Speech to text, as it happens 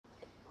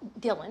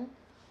Dylan,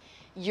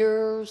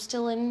 you're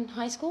still in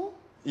high school?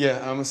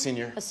 Yeah, I'm a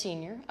senior. A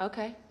senior,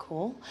 okay,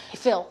 cool.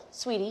 Phil,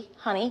 sweetie,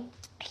 honey,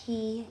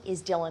 he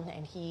is Dylan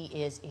and he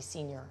is a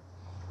senior.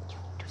 You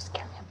need to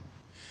scare him.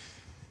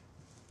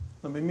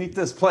 Let me meet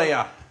this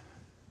playa.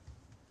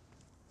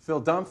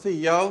 Phil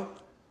Dunphy, yo.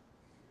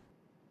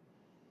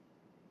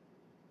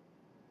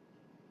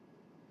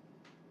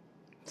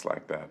 It's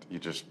like that. You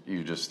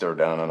just stare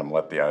down at them,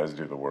 let the eyes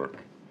do the work.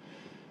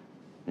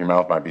 Your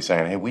mouth might be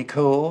saying, hey, we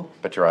cool,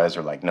 but your eyes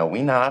are like, no,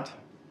 we not.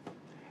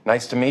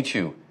 Nice to meet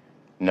you.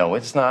 No,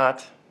 it's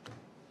not.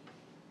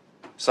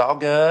 It's all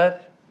good.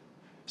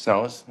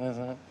 Snow isn't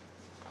it?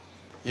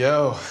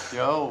 Yo.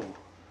 Yo.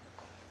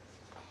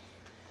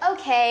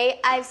 Okay,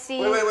 I've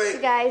seen Wait.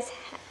 you guys.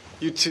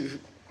 You two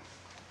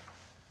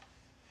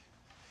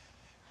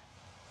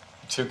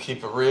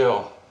keep it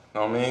real.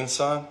 Know what I mean,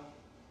 son?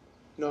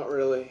 Not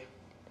really.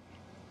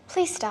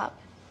 Please stop.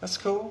 That's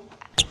cool.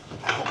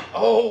 Ow.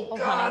 Oh,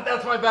 God,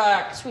 that's my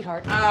back.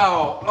 Sweetheart.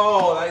 Ow.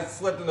 Oh, I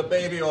slipped in the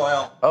baby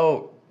oil.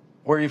 Oh,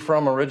 where are you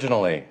from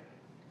originally?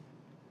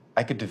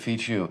 I could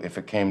defeat you if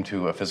it came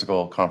to a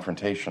physical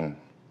confrontation.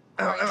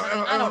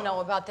 I don't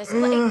know about this.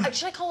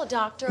 Should I call a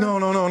doctor?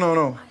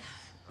 No.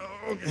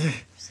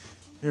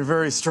 You're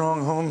very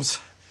strong, Holmes.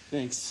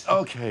 Thanks.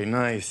 Okay,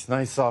 nice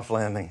soft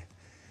landing.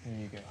 There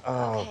you go.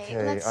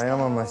 Okay, let's I am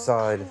on my go.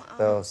 side,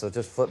 though, so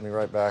just flip me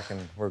right back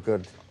and we're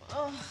good.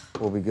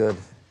 We'll be good.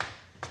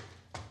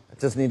 I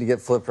just need to get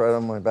flipped right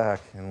on my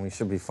back and we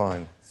should be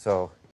fine. So